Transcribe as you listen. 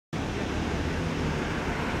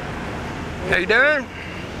How you doing?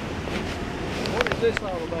 What is this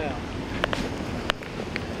all about?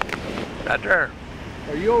 Right there.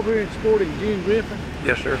 Are you over here escorting June Griffin?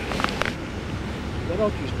 Yes, sir. Why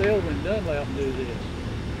don't you stay over in Dunlap and do this?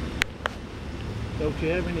 Don't you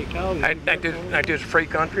have any cause? Ain't this a free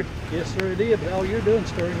country? Yes, sir, it is, but all you're doing is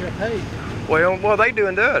stirring your hate. Well, they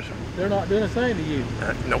doing to us. They're not doing a thing to you.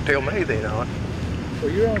 Don't tell me they not.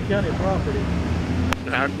 Well, you're on county property.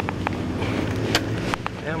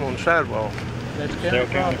 I'm on the sidewalk. That's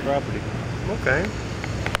county property. Okay.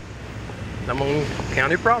 I'm on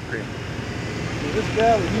county property. Is this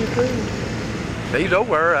guy with you too? He's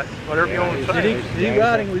over there, whatever you want to say. Is he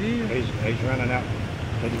riding with you? He's running out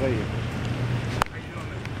to the vehicle.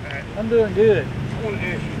 I'm doing good. I want to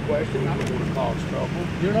ask you a question. I don't want to cause trouble.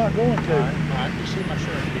 You're not going to. All right, you see my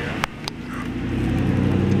shirt here.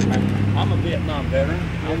 I'm a Vietnam veteran.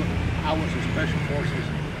 I was a Special Forces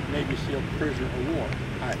Navy SEAL prisoner of war.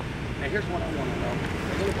 All right. Now here's what I want to know.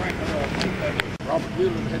 A little Frank Robert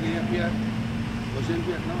Wheeler, head of the FBI, was in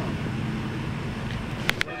Vietnam.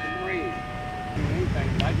 He was a Marine. Anything.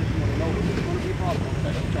 I just want to know if it's going to be brought up on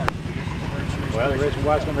federal charges. Well, the reason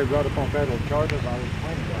why it's going to be brought up on federal charges, I was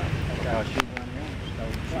explaining that. Because she won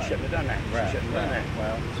She shouldn't have done that. Right. She shouldn't have done that.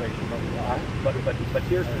 Well, so you broke the law. But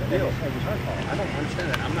here's the deal. It was her fault. I don't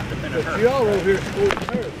understand that. I'm not defending her. But y'all over here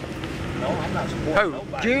supporting her. No, I'm not supporting Who?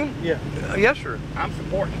 nobody. June? Yeah. Yes, sir. I'm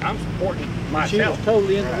supporting She myself. was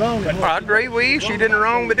totally in the wrong. in what I she agree did. with you. She did the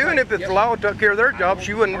wrong by doing it. If the law took care of their job,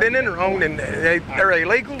 she wouldn't have been in the wrong. And they're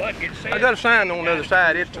illegal. I got a sign on the other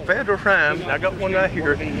side. It's a federal crime. I got one right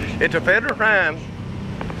here. It's a federal crime.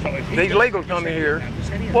 These legals come in here.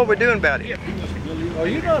 What are we doing about it? Oh,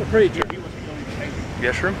 you're not a preacher.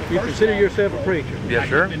 Yes, sir. You consider yourself a preacher. Yes,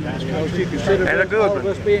 sir. Because you consider And a good all of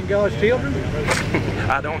one. us being God's children.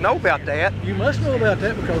 I don't know about that. You must know about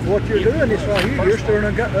that because what you're doing is right here. You're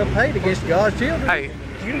stirring up hate against God's children. Hey,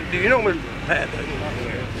 do you know that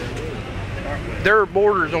there are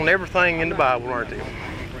borders on everything in the Bible, aren't there?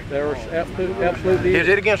 There absolutely Is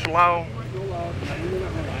it against the law?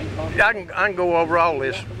 I can go over all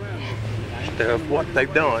this stuff, what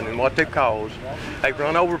they've done and what they've caused. They've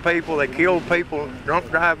run over people, they killed people, drunk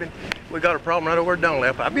driving. We got a problem right over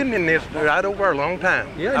Dunlap. I've been in this right over there a long time.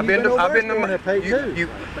 Yeah, I've been to hate too.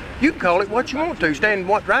 You can call it what you want to. Stand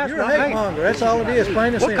what right. You're a hate monger. That's all it is,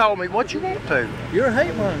 plain and Well, simple. call me what you want to. You're a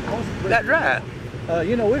hate monger. That's right.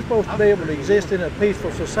 You know, we're supposed to be able to exist in a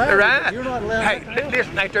peaceful society. Right. But you're not allowed Hey,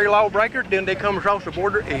 listen, ain't they lawbreakers? Then they come across the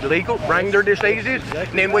border illegal, bring their diseases,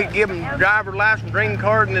 and then we give them driver license, green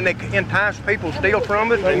card, and then they entice people, steal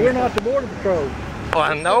from us. But we're not the border patrol. Well,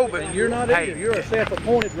 I know, but And you're not hey, either. You're a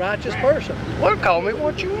self-appointed righteous person. Well, call me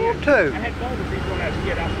what you want to. I had called the people when I was a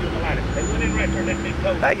kid out here in the light. They went in right there and let me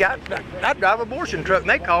go. Hey, I drive an abortion truck, and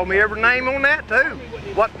they call me every name on that too.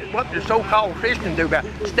 What the so-called Christians do about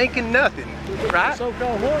it? Stinking nothing, right?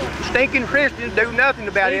 So-called what? Stinking Christians do nothing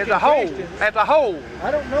about it as a Stinking whole. Christians? As a whole.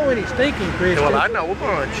 I don't know any stinking Christians. Well, I know a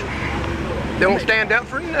bunch. They don't stand up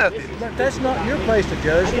for nothing. But that's not your place to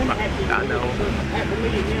judge them. I know.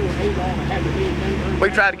 We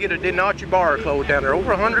tried to get a Denachi bar closed down there.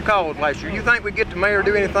 Over 100 calls last year. You think we get the mayor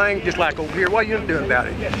to do anything just like over here? What are you doing about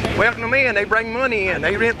it? Welcome them in. They bring money in.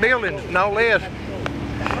 They rent buildings and all this.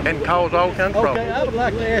 And cause all kinds of problems. Okay, I would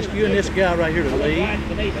like to ask you and this guy right here to leave.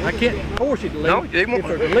 I can't force you to leave. No, they won't. If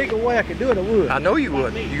there's a legal way I could do it, I would. I know you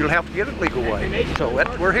would. You'll have to get a legal way. So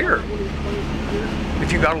that's we're here.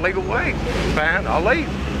 If you got a legal way, fine, I'll leave.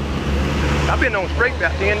 I've been on the street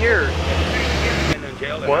about 10 years.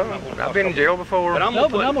 Well, I've been in jail before. But I'm No,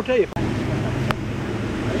 but I'm gonna tell you.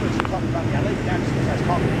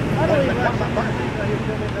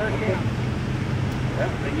 Well,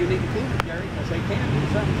 then you need to keep it, Jerry, because they can do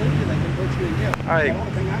something to you. They can put you in jail. Hey, The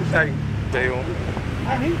only thing I'm saying, Dale.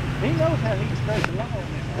 he knows how he spreads the law on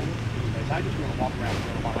this. I just want to walk around for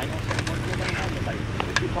a while. I ain't going to say what's going on today.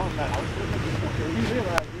 If you're talking about, I was looking at this. You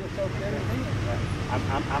realize you're associated with me.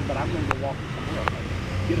 But I'm going to go walk somewhere else.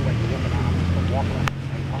 Get away from them, and I'm just going to walk around.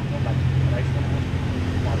 I ain't talking about it. But I just want to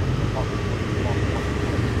walk around.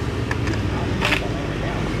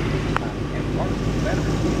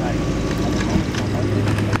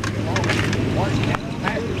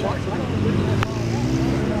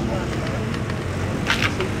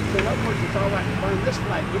 It's all right to burn this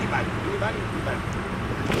flag. Anybody.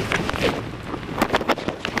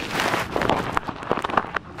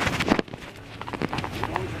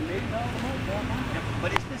 But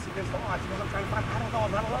is this against the law? That's what I'm trying to find. I don't know.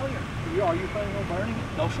 I'm not a lawyer. Are you planning on burning it?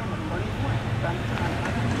 No, sir. I'm burning it. I'm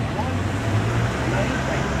not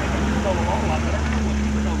anything. You know the law a lot, but I don't want you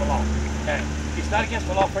to know the law. Okay. It's not against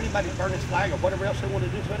the law for anybody to burn this flag or whatever else they want to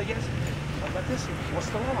do to it against it. What about this? What's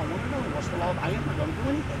the law? I want to know. What's the law? I am not going to do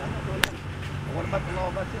anything. I'm not doing anything. But what about the law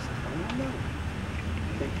about this? I want to know.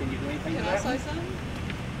 Can you do anything Can to I that say one? something?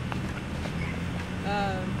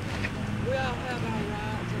 We all have our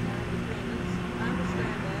rights and our independence. I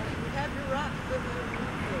understand that. You have your right to live where you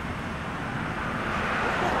want to live.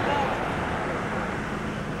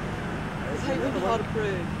 It's hate with God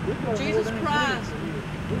approved. Jesus Christ,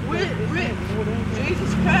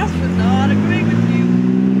 Jesus Christ would not agree with you.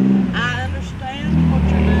 I understand what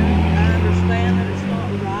you're doing. I understand that it's not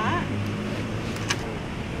right.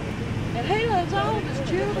 And he loves all of his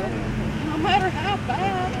children, no matter how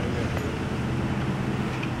bad.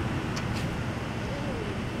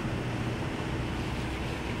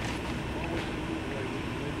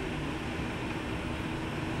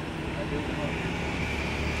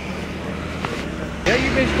 Yeah,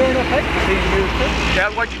 you've been stirring up hate for 10 years too.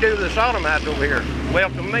 That's what you do to the sodomites over here.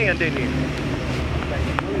 Welcome them in, didn't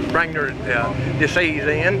you? Bring their disease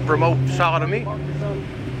in, promote sodomy,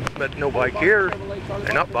 but nobody cares.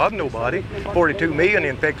 They're not bothering nobody. 42 million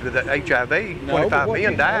infected with HIV, 25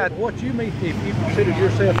 million died. What you mean, if you consider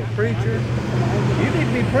yourself a preacher, you need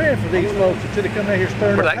to be praying for these folks until they come out here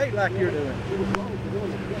stirring up hate like you're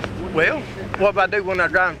doing. Well, what do I do when I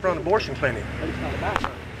drive in front of an abortion clinic?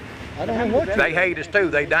 I don't know what you They hate us too.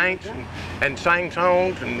 They dance and sing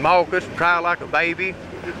songs and mock us and cry like a baby.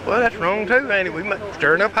 Well, that's wrong too, ain't it? We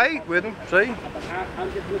stirring up hate with them, see?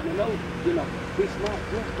 I'm just letting you know, he's not just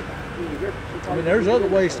about I mean, there's other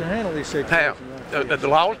ways to handle these How? situations. The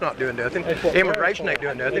law's not doing nothing. Immigration ain't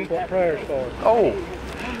doing nothing. That's what prayer's for. Oh,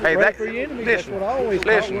 hey, Pray for your enemies. That's what I always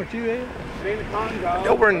thought, weren't you, Ed?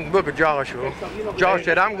 over in the book of Joshua, Josh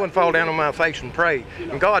said, I'm going to fall down on my face and pray.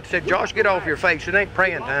 And God said, Josh, get off your face. It ain't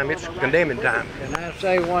praying time, it's condemning time. Can I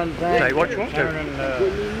say one thing? Say what you want to. Concerning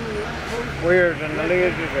the queers and the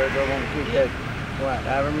lizards, or they're going to keep that quiet?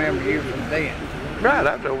 I remember you from then. Right,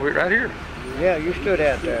 I was over right here. Yeah, you stood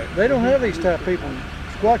out there. They don't have these type of people in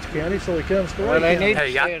Squatch County, so he comes to Well, they County. need to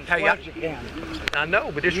Hey, stay in hey, Squatchy County. I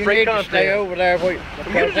know, but it's You free need to country. stay over there.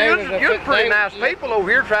 You're pretty nice people over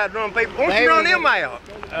here trying to run people. Why don't you run them out?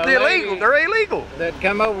 They're illegal. They're illegal. That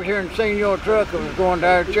come over here and seen your truck and was going to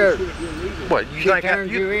our church. What, you She think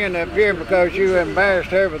turned you in up here because you embarrassed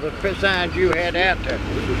her with the signs you had out there.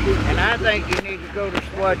 And I think you need to go to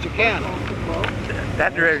Squatchy County.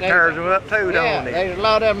 that really tears them up too, Yeah, don't it? there's a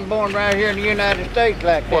lot of them born right here in the United States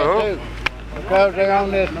like that Well, too. Because they're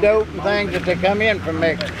on this dope and things that they come in from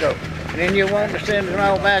Mexico. And then you want to send them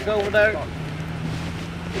all back over there?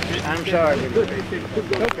 I'm sorry.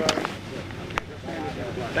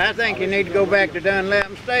 But I think you need to go back to Dunlap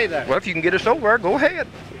and stay there. Well, if you can get us over, go ahead.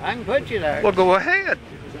 I can put you there. Well, go ahead.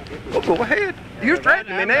 Well, go ahead. You're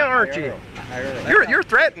threatening me now, aren't you? You're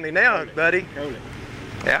threatening me now, buddy.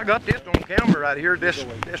 Yeah, I got this on camera right here. Just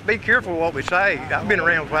be careful what we say. I've been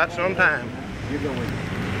around quite some time.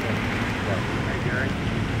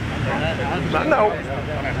 I know.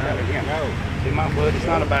 See, my bud, it's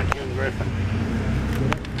not about you and Griffin.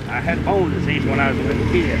 I had bone disease when I was a little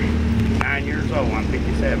kid, 9 years old. I'm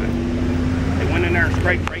 57. They went in there and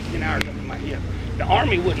scraped 18 hours up in my hip. The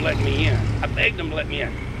Army wouldn't let me in. I begged them to let me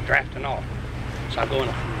in, drafting off. So I go in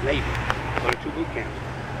the Navy, go to 2 boot camps,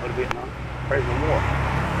 go to Vietnam, prisoner of war.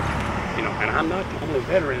 You know, and I'm not the only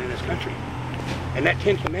veteran in this country. And that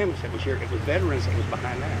 10 Commandments that was here, it was veterans that was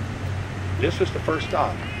behind that. This was the first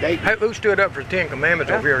stop. Dayton. Who stood up for the 10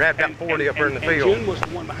 Commandments over here? Had about 40 up here in the And field. June was the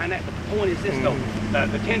one behind that. But the point is this, though.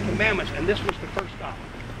 The 10 Commandments, and this was the first stop.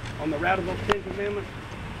 On the route of those 10 Commandments,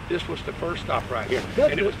 this was the first stop right here.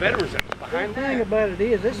 And it was veterans that was behind The thing that. about it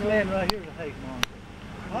is, this man right here is a hate monger.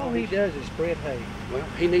 All he does is spread hate. Well,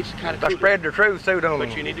 he needs to kind of I cool spread it. the truth too, don't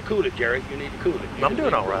But you need to cool it, Jerry. You need to cool it. I'm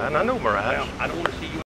doing all right. I know my rights. Well, I don't want to see you